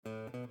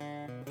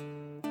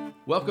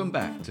Welcome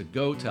back to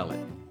Go Tell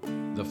It,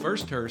 the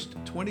First Hurst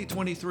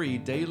 2023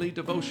 Daily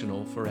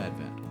Devotional for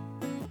Advent.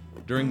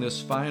 During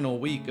this final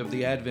week of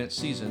the Advent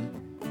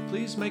season,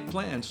 please make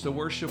plans to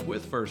worship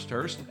with First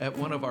Hurst at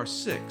one of our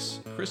 6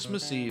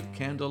 Christmas Eve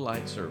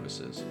candlelight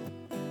services.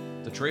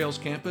 The Trails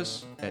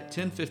campus at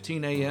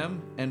 10:15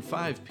 a.m. and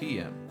 5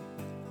 p.m.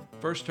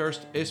 First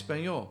Hurst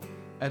Espanol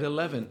at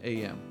 11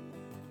 a.m.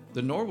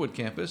 The Norwood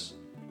campus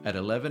at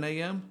 11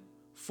 a.m.,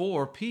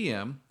 4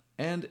 p.m.,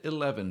 and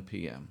 11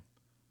 p.m.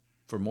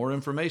 For more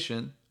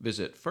information,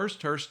 visit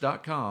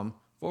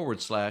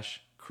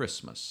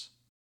firsthurst.com/Christmas.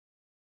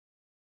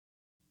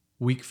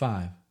 Week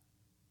 5,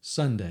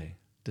 Sunday,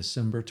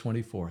 December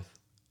 24th.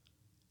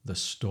 The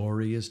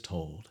story is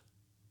told.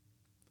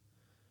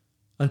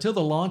 Until the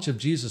launch of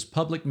Jesus'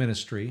 public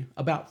ministry,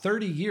 about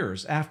 30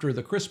 years after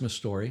the Christmas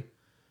story,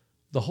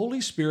 the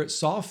Holy Spirit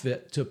saw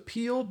fit to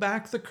peel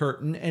back the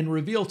curtain and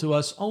reveal to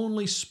us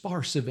only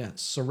sparse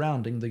events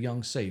surrounding the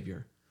young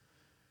Savior.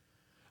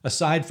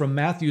 Aside from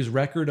Matthew's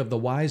record of the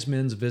wise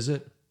men's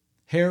visit,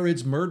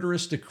 Herod's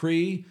murderous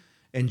decree,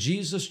 and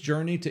Jesus'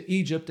 journey to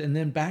Egypt and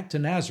then back to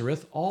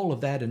Nazareth, all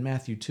of that in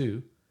Matthew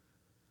 2,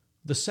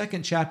 the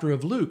second chapter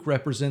of Luke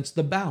represents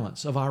the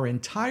balance of our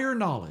entire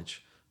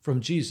knowledge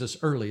from Jesus'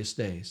 earliest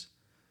days.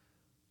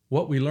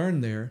 What we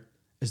learn there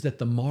is that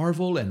the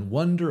marvel and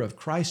wonder of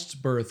Christ's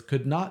birth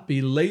could not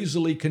be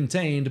lazily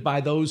contained by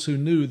those who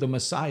knew the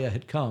Messiah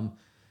had come.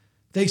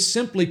 They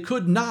simply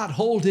could not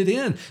hold it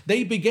in.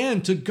 They began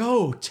to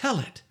go tell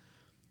it.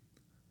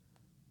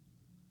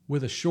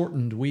 With a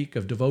shortened week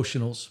of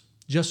devotionals,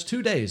 just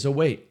 2 days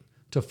await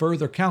to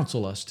further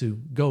counsel us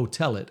to go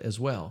tell it as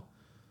well.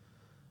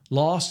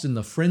 Lost in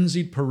the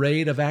frenzied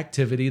parade of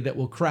activity that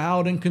will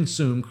crowd and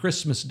consume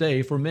Christmas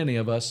Day for many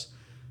of us,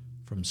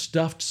 from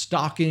stuffed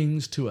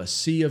stockings to a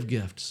sea of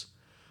gifts,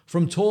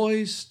 from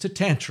toys to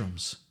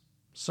tantrums,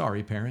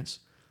 sorry parents,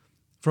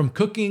 from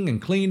cooking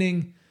and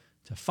cleaning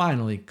to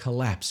finally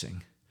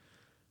collapsing.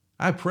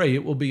 I pray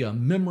it will be a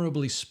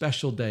memorably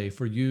special day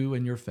for you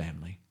and your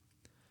family.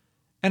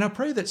 And I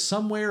pray that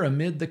somewhere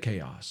amid the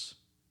chaos,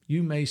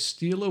 you may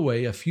steal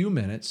away a few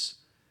minutes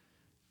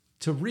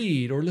to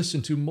read or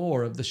listen to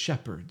more of the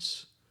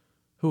shepherds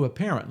who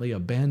apparently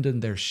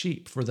abandoned their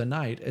sheep for the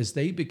night as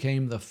they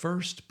became the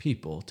first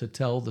people to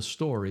tell the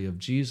story of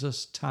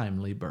Jesus'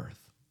 timely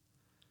birth.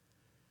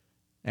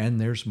 And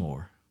there's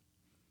more.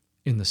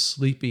 In the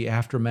sleepy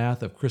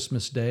aftermath of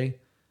Christmas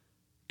Day,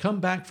 come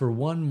back for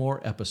one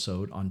more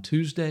episode on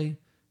Tuesday,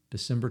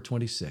 December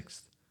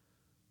 26th.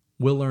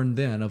 We'll learn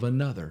then of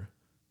another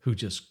who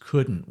just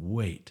couldn't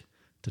wait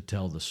to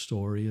tell the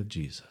story of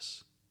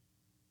Jesus.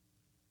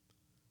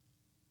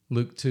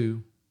 Luke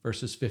 2,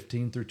 verses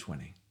 15 through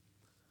 20.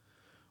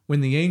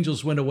 When the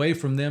angels went away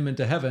from them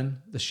into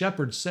heaven, the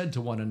shepherds said to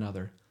one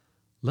another,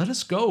 "Let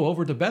us go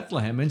over to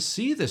Bethlehem and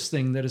see this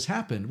thing that has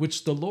happened,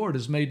 which the Lord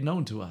has made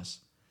known to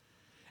us."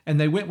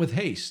 And they went with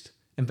haste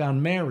and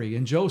found Mary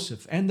and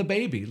Joseph and the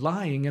baby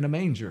lying in a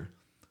manger.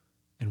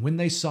 And when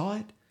they saw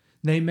it,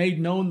 they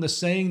made known the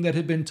saying that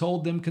had been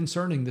told them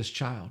concerning this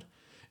child.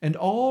 And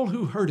all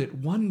who heard it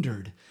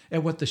wondered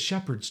at what the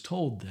shepherds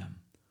told them.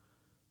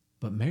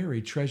 But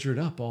Mary treasured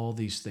up all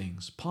these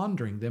things,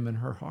 pondering them in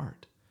her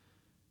heart.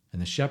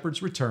 And the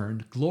shepherds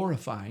returned,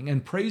 glorifying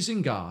and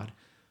praising God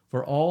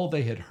for all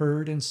they had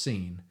heard and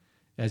seen,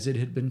 as it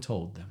had been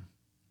told them.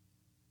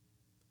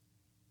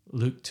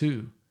 Luke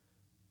 2,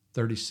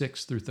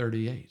 36 through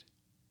 38.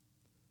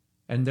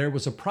 And there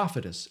was a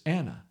prophetess,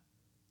 Anna,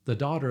 the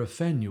daughter of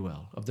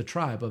Phanuel of the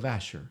tribe of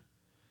Asher.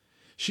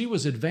 She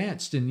was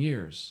advanced in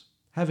years,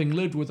 having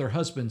lived with her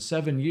husband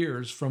 7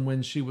 years from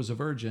when she was a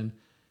virgin,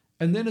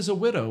 and then as a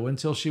widow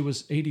until she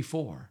was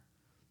 84.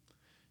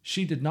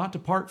 She did not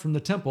depart from the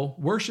temple,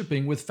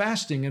 worshiping with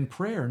fasting and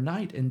prayer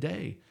night and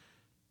day.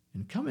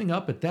 And coming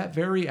up at that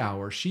very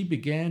hour, she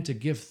began to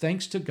give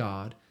thanks to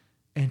God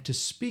and to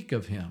speak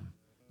of him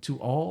to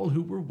all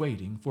who were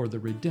waiting for the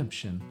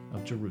redemption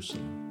of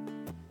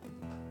Jerusalem.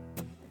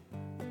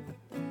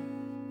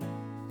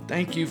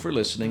 Thank you for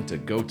listening to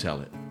Go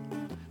Tell It.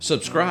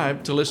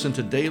 Subscribe to listen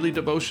to daily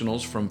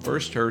devotionals from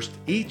First Hurst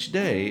each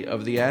day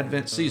of the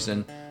Advent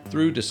season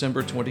through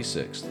December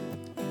 26th.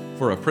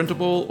 For a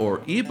printable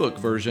or ebook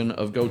version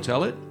of Go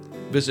Tell It,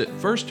 visit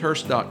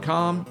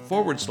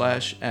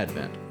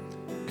firsthurst.com/Advent.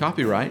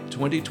 Copyright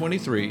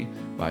 2023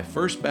 by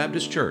First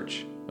Baptist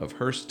Church of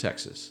Hurst,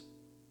 Texas.